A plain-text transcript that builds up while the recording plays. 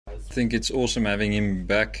I think it's awesome having him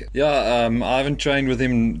back. Yeah, I haven't trained with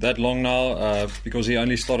him that long now because he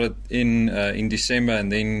only started in December and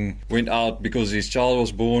then went out because his child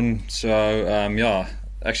was born. So,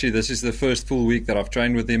 actually, this is the first full week that I've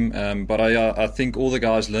trained with him, but I think all the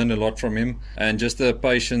guys learned a lot from him, and just the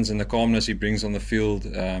patience and the calmness he brings on the field.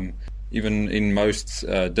 Even in most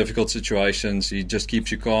difficult situations, he just keeps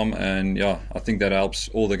you calm, and I think that helps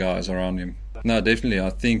all the guys around him. No, definitely.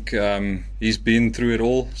 I think he's been through it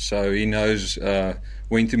all, so he knows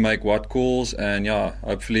when to make what calls, and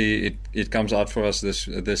hopefully it comes out for us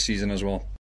this season as well.